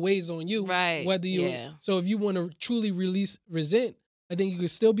that still weighs on you. Right. Whether you. Yeah. So if you want to truly release resent, I think you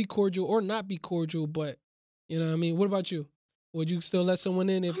could still be cordial or not be cordial. But you know what I mean? What about you? Would you still let someone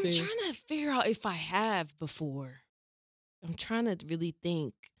in if I'm they? trying to figure out if I have before. I'm trying to really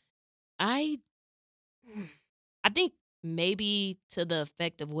think. I think maybe to the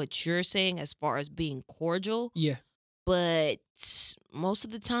effect of what you're saying as far as being cordial, Yeah. but most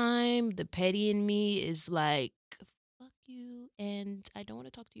of the time the petty in me is like fuck you and I don't want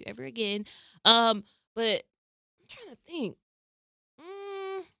to talk to you ever again. But I'm trying to think.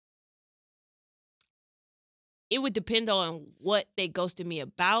 It would depend on what they ghosted me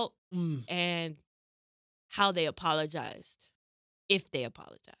about and how they apologized, if they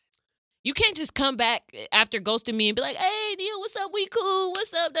apologized. You can't just come back after ghosting me and be like, "Hey, Neil, what's up? We cool?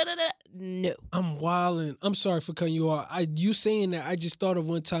 What's up?" Da da da. No. I'm wilding. I'm sorry for cutting you off. You saying that, I just thought of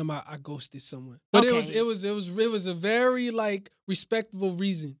one time I ghosted someone, but Okay. it was a very like respectable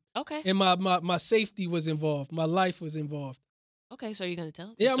reason, Okay. and my safety was involved. My life was involved. Okay. So you're gonna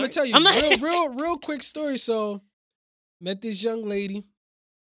tell? the Yeah, I'm gonna tell story? you I'm like- real quick story. So, met this young lady. It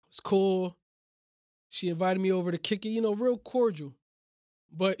was cool. She invited me over to kick it. You know, real cordial,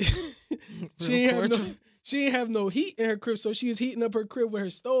 but she ain't have no heat in her crib, so she was heating up her crib with her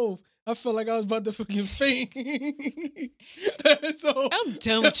stove. I felt like I was about to fucking faint. So I'm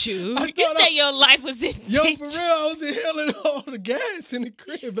done with you. I You thought said your life was in yo, danger. for real, I was inhaling all the gas in the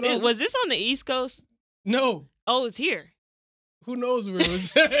crib. But Was this on the East Coast? no, Oh, it's here. who knows where it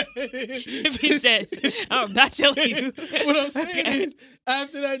was at? If he said, I'm not telling you. What I'm saying Okay. is,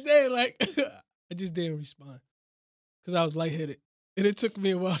 after that day, like, I just didn't respond because I was lightheaded. And it took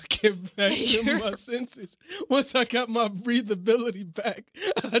me a while to get back to my senses. Once I got my breathability back,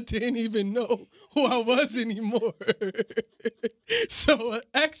 I didn't even know who I was anymore. So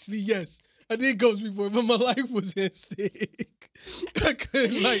actually, yes, I did ghost before, but my life was in stake. I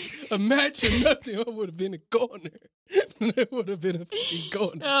couldn't like imagine nothing. I would have been a goner. It would have been a fucking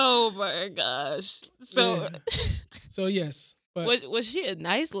goner. Oh my gosh. So Yeah. So yes, but was she a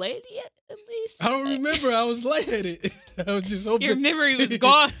nice lady at least? I don't remember. I was lightheaded. I was just hoping Your memory was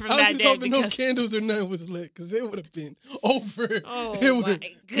gone from I was that just day hoping no because candles or nothing was lit, because it would have been over. Oh, it would my have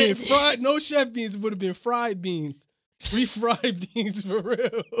been goodness. fried. No chef beans. It would have been fried beans. Refried beans for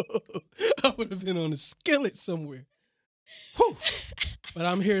real. I would have been on a skillet somewhere. Whew. But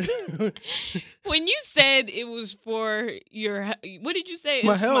I'm here. when you said it was for your, what did you say?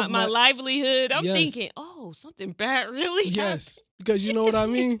 My It's health, my my- livelihood. I'm Yes. thinking, oh, something bad really Yes, because you know what I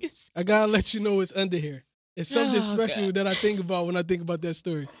mean. happened? I gotta let you know it's under here. It's something Oh, special God. that I think about when I think about that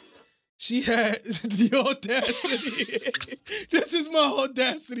story. She had the audacity. This is my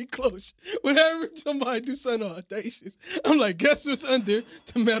audacity cloche. Whenever somebody do something audacious, I'm like, guess what's under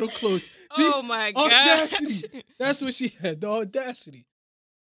the metal cloche? The Oh my gosh. audacity. That's what she had, the audacity.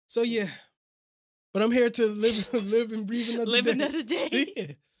 So yeah. But I'm here to live and breathe another Live day. another day. Yeah.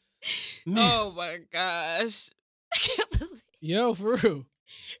 Man. Oh my gosh. I can't believe. Yo, for real.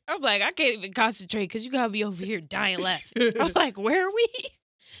 I'm like, I can't even concentrate because you gotta be over here dying laughing. I'm like, where are we?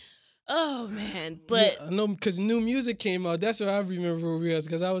 Oh man, but yeah, I know, because new music came out. That's what I remember where we was,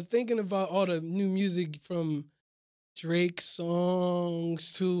 because I was thinking about all the new music from Drake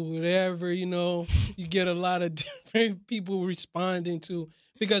songs to whatever, you get a lot of different people responding to,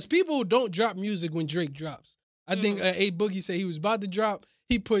 because people don't drop music when Drake drops. I think A Boogie said he was about to drop.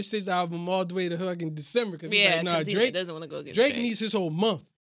 He pushed his album all the way to fucking December because he's like, nah, Drake doesn't want to go get Drake needs his whole month.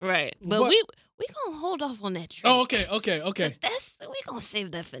 Right. But we gonna hold off on that Drake. Oh, okay. We gonna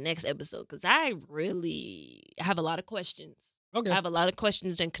save that for next episode because I really have a lot of questions. Okay. I have a lot of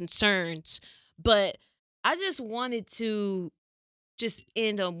questions and concerns, but I just wanted to just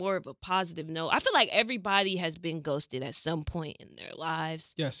end on more of a positive note. I feel like everybody has been ghosted at some point in their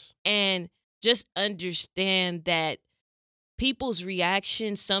lives. Yes. And just understand that people's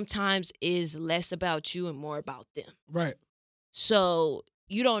reaction sometimes is less about you and more about them. Right. So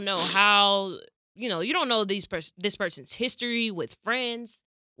you don't know how, you don't know this person's history with friends,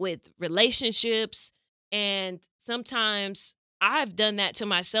 with relationships. And sometimes I've done that to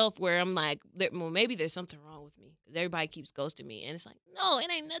myself where I'm like, well, maybe there's something wrong with me because everybody keeps ghosting me. And it's like, no, it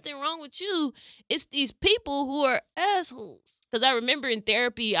ain't nothing wrong with you. It's these people who are assholes. Because I remember in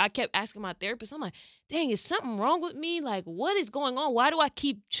therapy, I kept asking my therapist, I'm like, dang, is something wrong with me? Like, what is going on? Why do I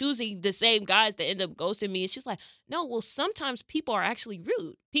keep choosing the same guys that end up ghosting me? It's just like, no, well, sometimes people are actually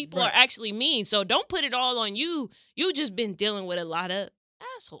rude. People are actually mean. So don't put it all on you. You just been dealing with a lot of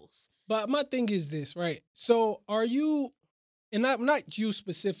assholes. But my thing is this, right? So are you, and not you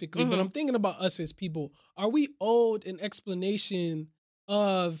specifically, but I'm thinking about us as people, are we owed an explanation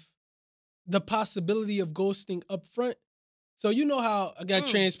of the possibility of ghosting up front? So you know how I got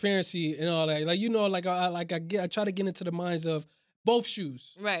transparency and all that. Like, I try to get into the minds of both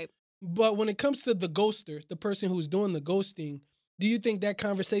shoes. Right. But when it comes to the ghoster, the person who's doing the ghosting, do you think that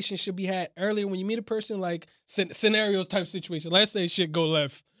conversation should be had earlier when you meet a person, like scenario type situation? Let's say shit go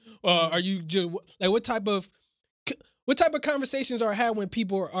left. Are you just like what type of conversations are had when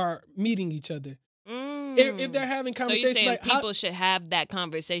people are meeting each other? If they're having conversations, so you're saying like people should have that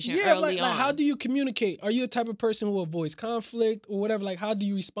conversation early on. Like how do you communicate? Are you a type of person who avoids conflict or whatever? Like how do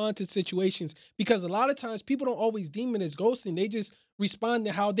you respond to situations? Because a lot of times people don't always deem it as ghosting. They just respond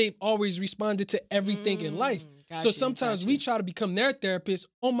to how they've always responded to everything in life. So sometimes we try to become their therapist.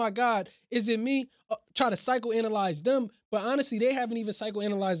 Oh my God, is it me? Try to psychoanalyze them. But honestly, they haven't even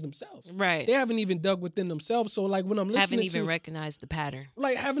psychoanalyzed themselves. Right. They haven't even dug within themselves. So like when I'm listening haven't even recognized the pattern.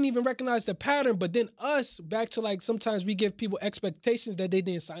 Like haven't even recognized the pattern. But then us, back to like sometimes we give people expectations that they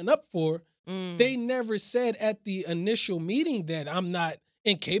didn't sign up for. They never said at the initial meeting that I'm not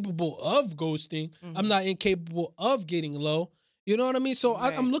incapable of ghosting. I'm not incapable of getting low. You know what I mean? So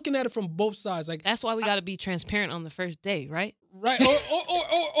I'm looking at it from both sides. Like that's why we got to be transparent on the first day, right? Right.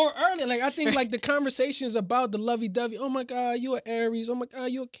 Or early. Like I think like the conversations about the lovey-dovey. Oh my God, you an Aries. Oh my God,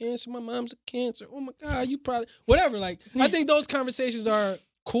 you a Cancer. My mom's a Cancer. Oh my God, you probably whatever. Like I think those conversations are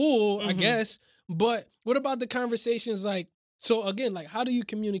cool, I guess. But what about the conversations like, so again, like how do you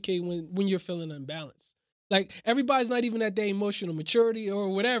communicate when you're feeling unbalanced? Like everybody's not even at their emotional maturity or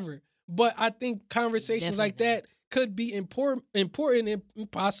whatever. But I think conversations like that could be important and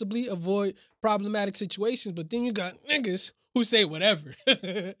possibly avoid problematic situations. But then you got niggas who say whatever.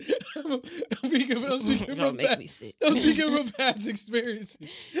 I'm speaking from past experiences.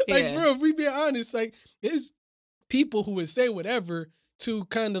 Like, bro, if we be honest, like, it's people who would say whatever to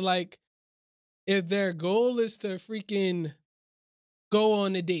kind of like, if their goal is to freaking go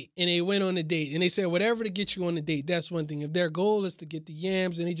on a date and they went on a date and they said whatever to get you on the date, that's one thing. If their goal is to get the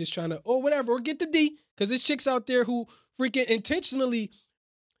yams and they just trying to, or whatever, or get the D, because there's chicks out there who freaking intentionally,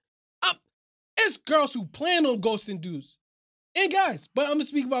 it's girls who plan on ghosting dudes. And guys, but I'm gonna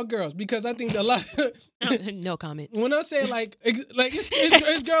speak about girls because I think a lot. No comment. When I say like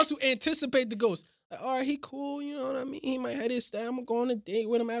it's girls who anticipate the ghost. Like, all right, he cool, you know what I mean? He might have this style. I'm gonna go on a date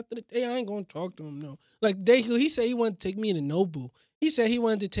with him after the day. I ain't gonna talk to him, no. Like he said he wanted to take me to Nobu. He said he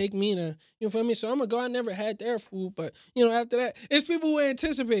wanted to take me to, you feel me? So I'm gonna go. I never had their food, but after that, it's people who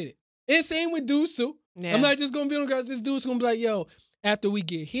anticipate it. And same with dudes too. Yeah. I'm not just gonna be on girls. This dude's gonna be like, yo, after we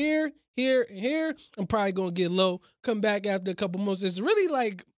get here, and here, I'm probably gonna get low. Come back after a couple months. It's really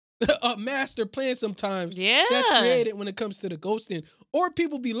like a master plan sometimes. Yeah. That's created when it comes to the ghosting. Or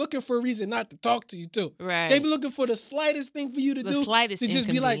people be looking for a reason not to talk to you too. Right. They be looking for the slightest thing for you to do. The slightest to just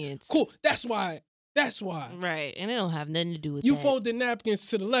be like, cool, that's why. Right. And it don't have nothing to do with you that. fold the napkins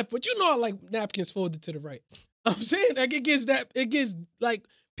to the left, but I like napkins folded to the right. I'm saying like it gets like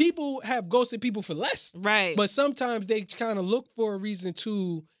people have ghosted people for less. Right. But sometimes they kind of look for a reason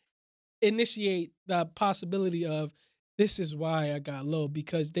to initiate the possibility of this is why I got low,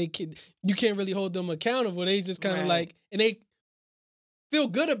 because you can't really hold them accountable. They just kind of like, and they feel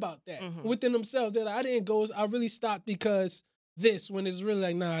good about that within themselves. That I didn't ghost, I really stopped because this, when it's really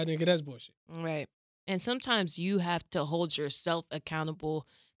like, nah, nigga, that's bullshit. Right. And sometimes you have to hold yourself accountable.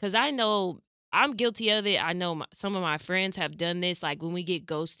 Because I know I'm guilty of it. I know some of my friends have done this. Like when we get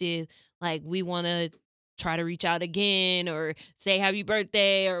ghosted, like we want to try to reach out again or say happy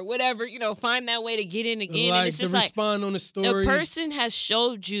birthday or whatever, find that way to get in again. And Like it's to just like respond on the the story, person has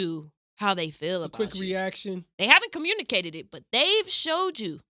showed you how they feel a about quick you. reaction. They haven't communicated it, but they've showed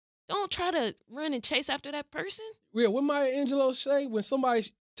you. Don't try to run and chase after that person. Yeah, what Maya Angelou say? When somebody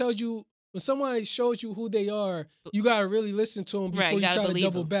shows you who they are, you gotta really listen to them before Right, you gotta try to believe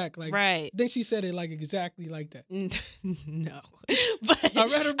double 'em. back. Like, Right. I think she said it like exactly like that. No. But I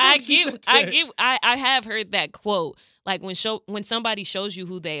read her book. She said that. I have heard that quote. Like when somebody shows you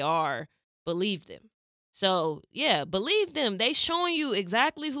who they are, believe them. So yeah, believe them. They showing you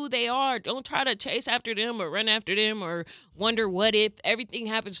exactly who they are. Don't try to chase after them or run after them or wonder what if. Everything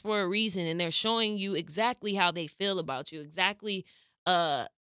happens for a reason, and they're showing you exactly how they feel about you, exactly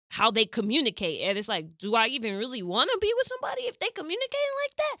how they communicate. And it's like, do I even really want to be with somebody if they communicating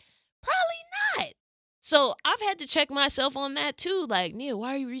like that? Probably not. So I've had to check myself on that too. Like, Nia,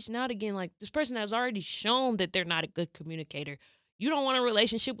 why are you reaching out again? Like this person has already shown that they're not a good communicator. You don't want a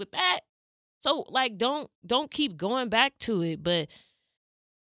relationship with that. So like don't keep going back to it. But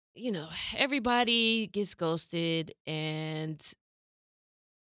everybody gets ghosted and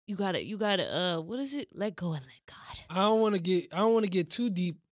you gotta what is it? Let go and let God. I don't want to get too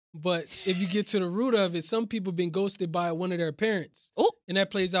deep, but if you get to the root of it, some people been ghosted by one of their parents. Oh. And that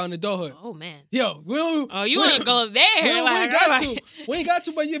plays out in adulthood. Oh man. Yo, you want to go there? We ain't got to. We ain't got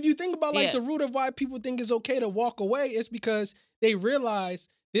to. But if you think about like Yeah. the root of why people think it's okay to walk away, it's because they realize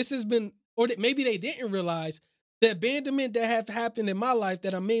this has been, or maybe they didn't realize the abandonment that have happened in my life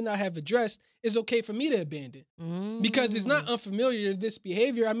that I may not have addressed is okay for me to abandon. Because it's not unfamiliar, this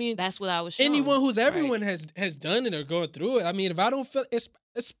behavior. I mean, that's what I was shown. Anyone who's Right. everyone has done it or going through it. I mean, if I don't feel,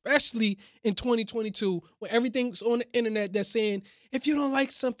 especially in 2022, when everything's on the internet that's saying, if you don't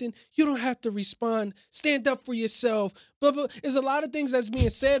like something, you don't have to respond. Stand up for yourself. Blah, blah. There's a lot of things that's being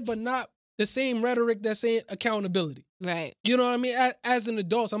said, but not the same rhetoric that's saying accountability. Right. You know what I mean? As an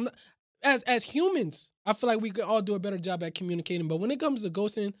adult, I'm not, as humans, I feel like we could all do a better job at communicating. But when it comes to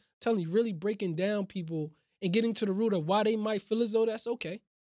ghosting, I'm telling you, really breaking down people and getting to the root of why they might feel as though that's okay.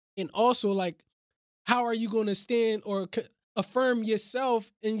 And also, like, how are you going to stand or affirm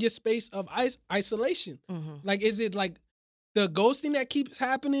yourself in your space of isolation? Mm-hmm. Like, is it like the ghosting that keeps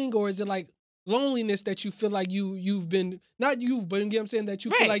happening, or is it like loneliness that you feel like you've been, not you, but you get what I'm saying, that you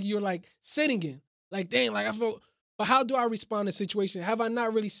feel like you're like sitting in? Like, dang, like I feel, but how do I respond to situation? Have I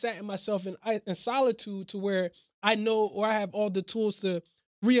not really sat in myself in solitude to where I know or I have all the tools to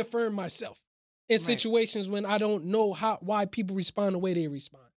reaffirm myself in situations when I don't know why people respond the way they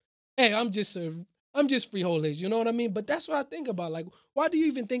respond? Hey, I'm just freeholders, you know what I mean? But that's what I think about. Like, why do you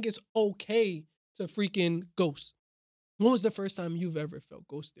even think it's okay to freaking ghost? When was the first time you've ever felt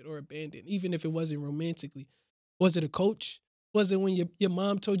ghosted or abandoned, even if it wasn't romantically? Was it a coach? Was it when your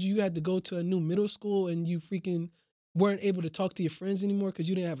mom told you had to go to a new middle school and you freaking weren't able to talk to your friends anymore because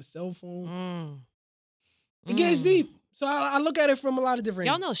you didn't have a cell phone? It gets deep. So I look at it from a lot of different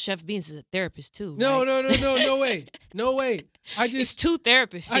Y'all angles. know Chef Beans is a therapist too. No, right? no way. No way. It's two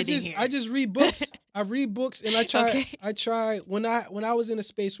therapists sitting here. I just read books. I read books and I try Okay. I try when I was in a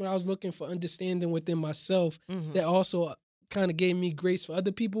space when I was looking for understanding within myself, that also kind of gave me grace for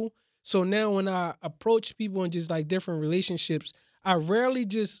other people. So now when I approach people in just like different relationships, I rarely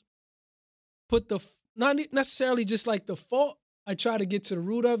just put not necessarily just like the fault. I try to get to the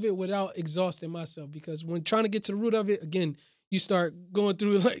root of it without exhausting myself, because when trying to get to the root of it, again, you start going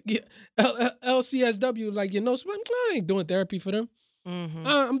through like LCSW, like, I ain't doing therapy for them.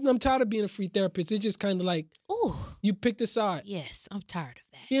 I'm tired of being a free therapist. It's just kind of like, Ooh, you picked a side. yes, I'm tired of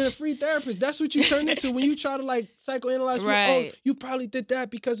that. Being a free therapist, that's what you turn into when you try to like psychoanalyze. Right. Oh, you probably did that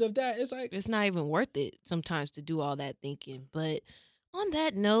because of that. It's like, It's not even worth it sometimes to do all that thinking. But on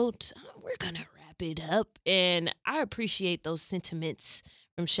that note, we're going to wrap it up. And I appreciate those sentiments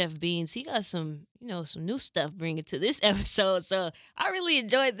from Chef Beans. He got some new stuff bringing to this episode. So I really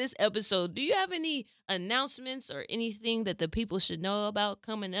enjoyed this episode. Do you have any announcements or anything that the people should know about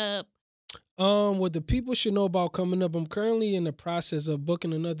coming up? what the people should know about coming up, I'm currently in the process of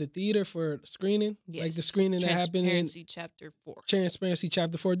booking another theater for screening. Yes. Like the screening that happened in Transparency Chapter 4. Transparency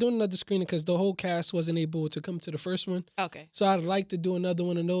Chapter 4. Doing another screening because the whole cast wasn't able to come to the first one. Okay. So I'd like to do another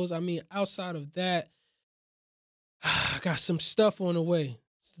one of those. I mean, outside of that, I got some stuff on the way.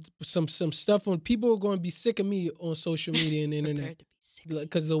 Some stuff on. People are going to be sick of me on social media and the internet Prepared to be sick.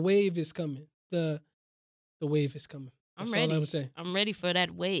 because the wave is coming. The wave is coming. That's I'm ready. all I would say. I'm ready for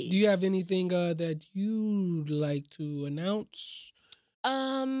that wave. Do you have anything that you'd like to announce?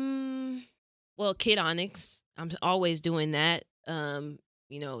 Well, Kid Onyx. I'm always doing that.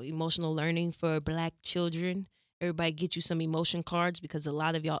 Emotional learning for Black children. Everybody get you some emotion cards because a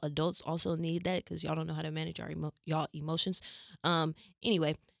lot of y'all adults also need that because y'all don't know how to manage y'all emotions.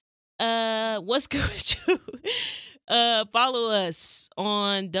 Anyway, what's good with you? Follow us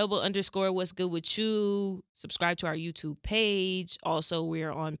on _ what's good with you. Subscribe to our YouTube page. Also,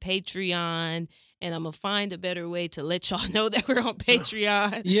 we're on Patreon. And I'm gonna find a better way to let y'all know that we're on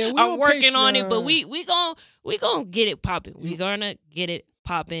Patreon. Yeah, I'm working on it, but we gonna get it popping. We're gonna get it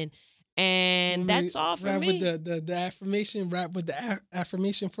popping. And that's all for me. With the affirmation, rap with the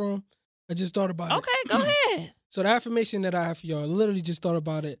affirmation from. I just thought about it. Okay, go ahead. So the affirmation that I have for y'all, I literally just thought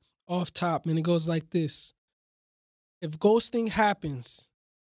about it off top, and it goes like this. If ghosting happens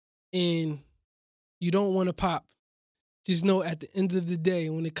and you don't want to pop, just know at the end of the day,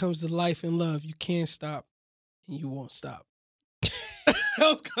 when it comes to life and love, you can't stop and you won't stop. That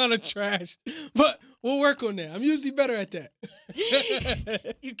was kind of trash, but we'll work on that. I'm usually better at that.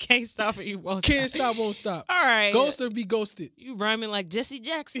 You can't stop and you won't Can't stop, won't stop. All right. Ghost or be ghosted. You rhyming like Jesse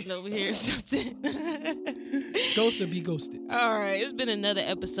Jackson over here or something. Ghost or be ghosted. All right. It's been another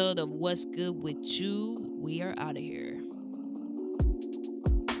episode of What's Good With You. We are out of here.